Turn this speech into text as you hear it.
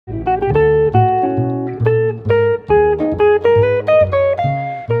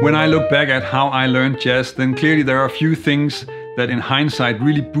When I look back at how I learned jazz, then clearly there are a few things that in hindsight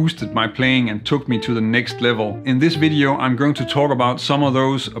really boosted my playing and took me to the next level. In this video, I'm going to talk about some of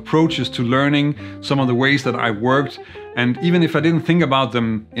those approaches to learning, some of the ways that I worked, and even if I didn't think about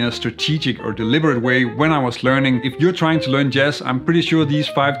them in a strategic or deliberate way when I was learning, if you're trying to learn jazz, I'm pretty sure these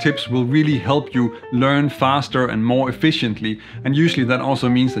 5 tips will really help you learn faster and more efficiently. And usually that also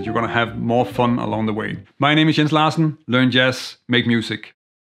means that you're gonna have more fun along the way. My name is Larsen, learn jazz, make music.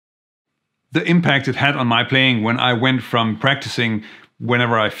 The impact it had on my playing when I went from practicing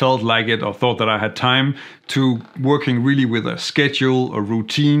whenever I felt like it or thought that I had time to working really with a schedule, a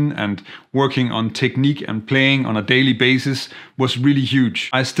routine, and working on technique and playing on a daily basis was really huge.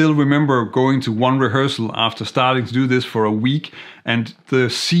 I still remember going to one rehearsal after starting to do this for a week, and the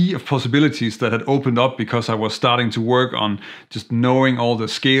sea of possibilities that had opened up because I was starting to work on just knowing all the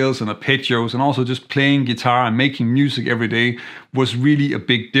scales and arpeggios and also just playing guitar and making music every day was really a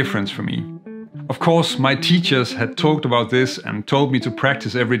big difference for me. Of course, my teachers had talked about this and told me to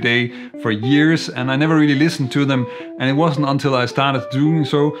practice every day for years, and I never really listened to them, and it wasn't until I started doing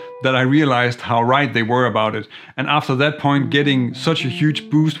so that I realized how right they were about it. And after that point, getting such a huge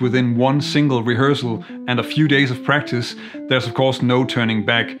boost within one single rehearsal and a few days of practice, there's of course no turning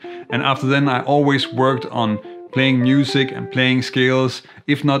back. And after then I always worked on playing music and playing scales,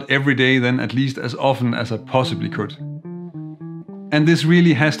 if not every day, then at least as often as I possibly could. And this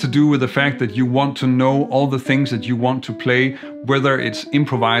really has to do with the fact that you want to know all the things that you want to play, whether it's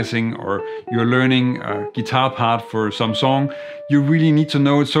improvising or you're learning a guitar part for some song. You really need to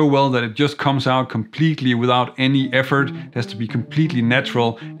know it so well that it just comes out completely without any effort. It has to be completely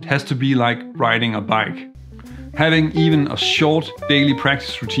natural. It has to be like riding a bike. Having even a short daily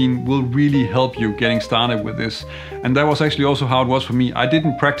practice routine will really help you getting started with this. And that was actually also how it was for me. I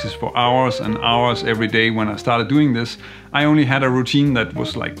didn't practice for hours and hours every day when I started doing this. I only had a routine that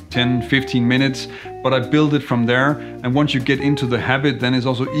was like 10-15 minutes, but I built it from there. And once you get into the habit, then it's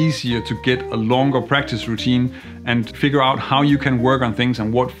also easier to get a longer practice routine and figure out how you can work on things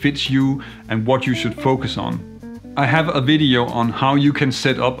and what fits you and what you should focus on. I have a video on how you can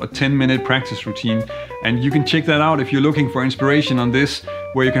set up a 10-minute practice routine, and you can check that out if you're looking for inspiration on this,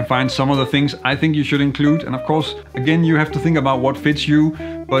 where you can find some of the things I think you should include. And of course, again, you have to think about what fits you,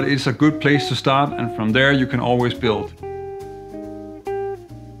 but it's a good place to start, and from there you can always build.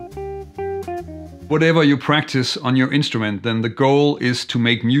 Whatever you practice on your instrument, then the goal is to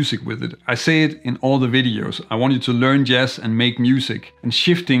make music with it. I say it in all the videos. I want you to learn jazz and make music, and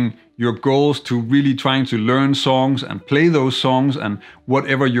shifting your goals to really trying to learn songs and play those songs, and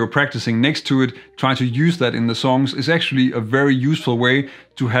whatever you're practicing next to it, try to use that in the songs, is actually a very useful way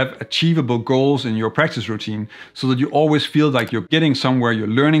to have achievable goals in your practice routine, so that you always feel like you're getting somewhere, you're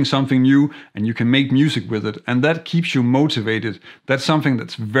learning something new, and you can make music with it. And that keeps you motivated. That's something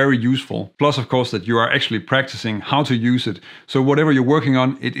that's very useful. Plus, of course, that you are actually practicing how to use it. So whatever you're working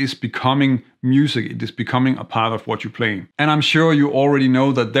on, it is becoming music, it is becoming a part of what you play. And I'm sure you already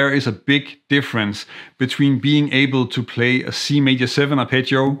know that there is a big difference between being able to play a C major 7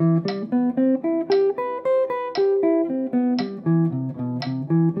 arpeggio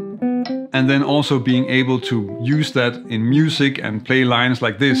and then also being able to use that in music and play lines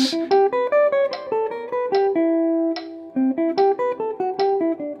like this.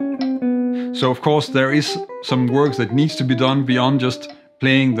 So of course there is some work that needs to be done beyond just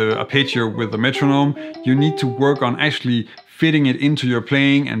playing the arpeggio with the metronome. You need to work on actually fitting it into your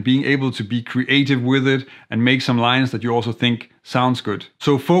playing and being able to be creative with it and make some lines that you also think sounds good.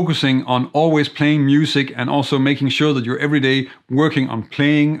 So focusing on always playing music and also making sure that you're every day working on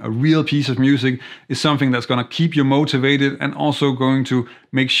playing a real piece of music is something that's going to keep you motivated and also going to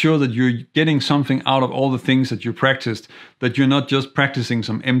make sure that you're getting something out of all the things that you practiced, that you're not just practicing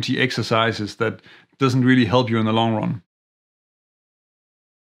some empty exercises that doesn't really help you in the long run.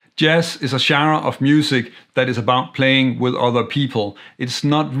 Jazz is a genre of music that is about playing with other people. It's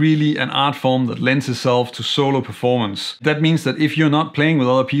not really an art form that lends itself to solo performance. That means that if you're not playing with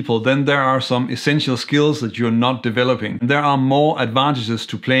other people, then there are some essential skills that you're not developing. There are more advantages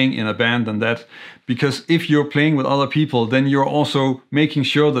to playing in a band than that. Because if you're playing with other people, then you're also making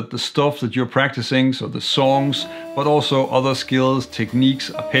sure that the stuff that you're practicing, so the songs, but also other skills, techniques,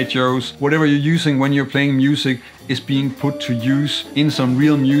 arpeggios, whatever you're using when you're playing music is being put to use in some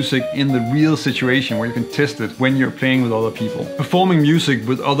real music in the real situation where you can test it when you're playing with other people. Performing music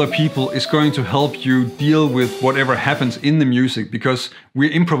with other people is going to help you deal with whatever happens in the music, because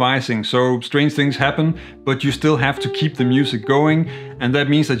we're improvising, so strange things happen, but you still have to keep the music going, and that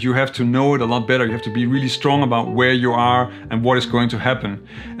means that you have to know it a lot better. You have to be really strong about where you are and what is going to happen.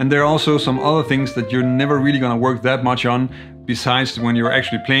 And there are also some other things that you're never really going to work that much on, besides when you're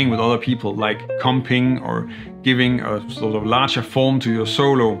actually playing with other people, like comping or giving a sort of larger form to your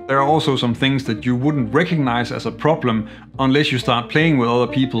solo. There are also some things that you wouldn't recognize as a problem unless you start playing with other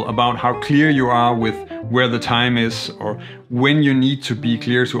people, about how clear you are with where the time is or when you need to be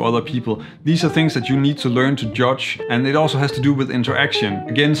clear to other people. These are things that you need to learn to judge, and it also has to do with interaction.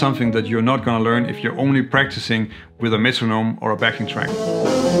 Again, something that you're not going to learn if you're only practicing with a metronome or a backing track.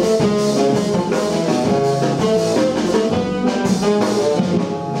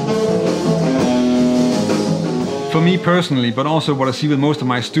 For me personally, but also what I see with most of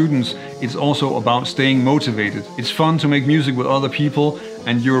my students, it's also about staying motivated. It's fun to make music with other people,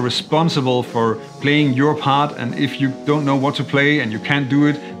 and you're responsible for playing your part, and if you don't know what to play and you can't do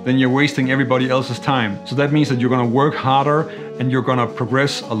it, then you're wasting everybody else's time. So that means that you're gonna work harder and you're gonna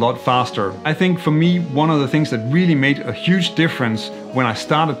progress a lot faster. I think for me, one of the things that really made a huge difference when I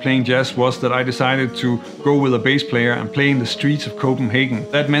started playing jazz was that I decided to go with a bass player and play in the streets of Copenhagen.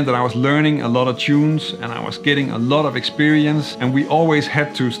 That meant that I was learning a lot of tunes and I was getting a lot of experience, and we always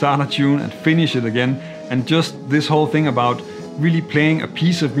had to start a tune and finish it again. And just this whole thing about really playing a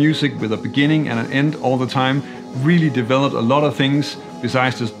piece of music with a beginning and an end all the time really developed a lot of things,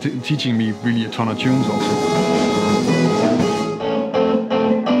 besides just teaching me really a ton of tunes also.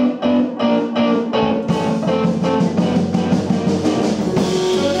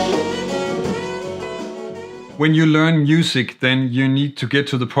 When you learn music, then you need to get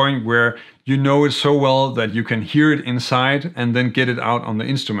to the point where you know it so well that you can hear it inside and then get it out on the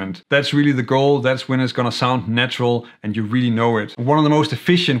instrument. That's really the goal. That's when it's gonna sound natural and you really know it. One of the most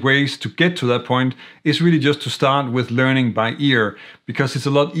efficient ways to get to that point is really just to start with learning by ear, because it's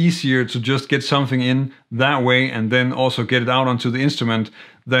a lot easier to just get something in that way and then also get it out onto the instrument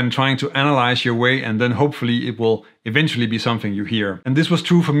than trying to analyze your way and then hopefully it will eventually be something you hear. And this was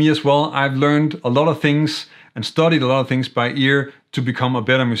true for me as well. I've learned a lot of things and studied a lot of things by ear to become a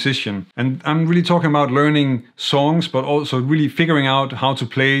better musician. And I'm really talking about learning songs, but also really figuring out how to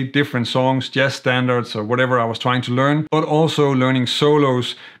play different songs, jazz standards or whatever I was trying to learn, but also learning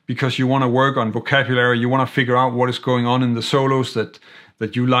solos, because you want to work on vocabulary, you want to figure out what is going on in the solos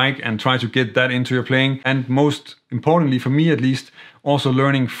that you like and try to get that into your playing. And most importantly, for me at least, also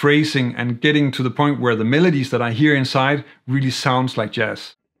learning phrasing and getting to the point where the melodies that I hear inside really sounds like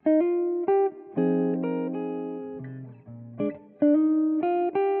jazz.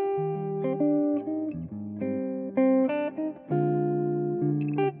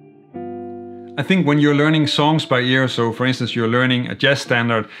 I think when you're learning songs by ear, so for instance you're learning a jazz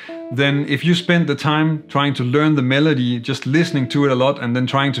standard, then if you spend the time trying to learn the melody, just listening to it a lot and then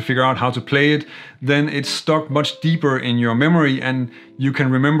trying to figure out how to play it, then it's stuck much deeper in your memory and you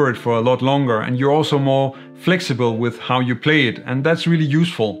can remember it for a lot longer, and you're also more flexible with how you play it, and that's really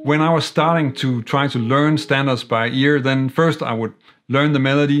useful. When I was starting to try to learn standards by ear, then first I would learn the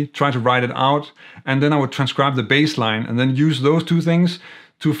melody, try to write it out, and then I would transcribe the bass line and then use those two things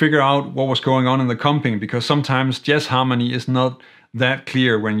to figure out what was going on in the comping, because sometimes jazz harmony is not that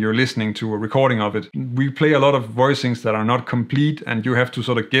clear when you're listening to a recording of it. We play a lot of voicings that are not complete and you have to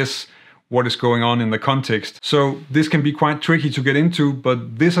sort of guess what is going on in the context. So this can be quite tricky to get into,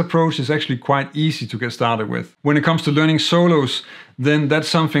 but this approach is actually quite easy to get started with. When it comes to learning solos, then that's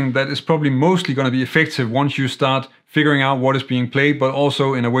something that is probably mostly going to be effective once you start figuring out what is being played, but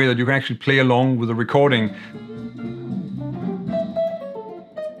also in a way that you can actually play along with the recording.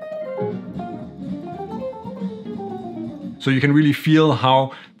 So you can really feel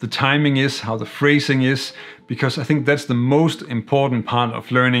how the timing is, how the phrasing is, because I think that's the most important part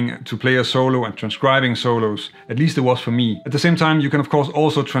of learning to play a solo and transcribing solos. At least it was for me. At the same time, you can of course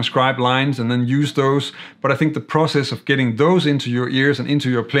also transcribe lines and then use those, but I think the process of getting those into your ears and into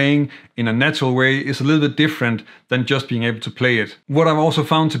your playing in a natural way is a little bit different than just being able to play it. What I've also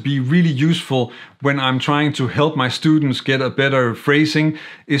found to be really useful when I'm trying to help my students get a better phrasing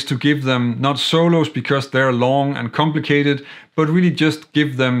is to give them not solos because they're long and complicated, but really just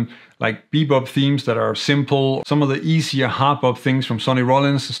give them like bebop themes that are simple, some of the easier hard bop things from Sonny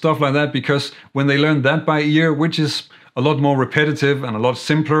Rollins, stuff like that, because when they learn that by ear, which is a lot more repetitive and a lot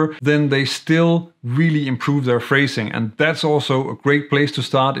simpler, then they still really improve their phrasing. And that's also a great place to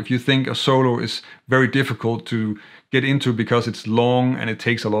start if you think a solo is very difficult to get into because it's long and it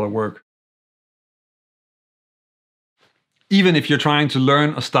takes a lot of work. Even if you're trying to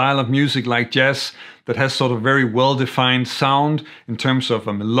learn a style of music like jazz, that has sort of very well-defined sound in terms of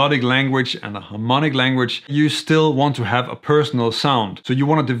a melodic language and a harmonic language, you still want to have a personal sound. So you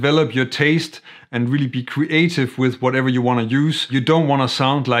want to develop your taste and really be creative with whatever you want to use. You don't want to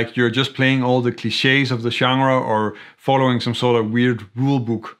sound like you're just playing all the cliches of the genre or following some sort of weird rule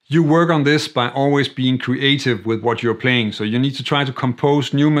book. You work on this by always being creative with what you're playing. So you need to try to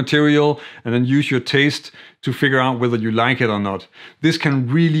compose new material and then use your taste to figure out whether you like it or not. This can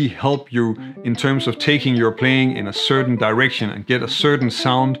really help you in terms of taking your playing in a certain direction and get a certain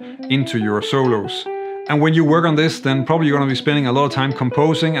sound into your solos. And when you work on this, then probably you're going to be spending a lot of time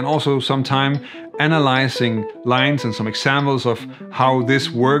composing and also some time analyzing lines and some examples of how this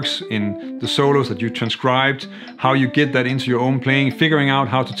works in the solos that you transcribed, how you get that into your own playing, figuring out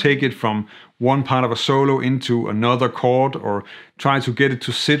how to take it from one part of a solo into another chord, or try to get it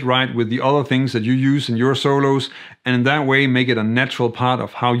to sit right with the other things that you use in your solos, and in that way make it a natural part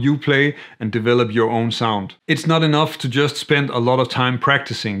of how you play and develop your own sound. It's not enough to just spend a lot of time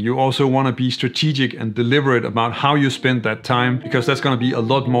practicing. You also want to be strategic and deliberate about how you spend that time, because that's going to be a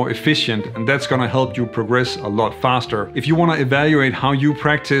lot more efficient and that's going to help you progress a lot faster. If you want to evaluate how you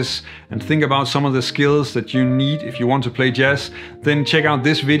practice and think about some of the skills that you need if you want to play jazz, then check out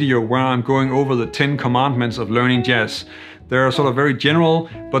this video where I'm going over the 10 commandments of learning jazz. They're sort of very general,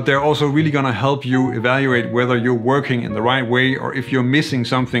 but they're also really going to help you evaluate whether you're working in the right way or if you're missing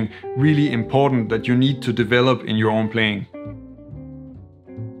something really important that you need to develop in your own playing.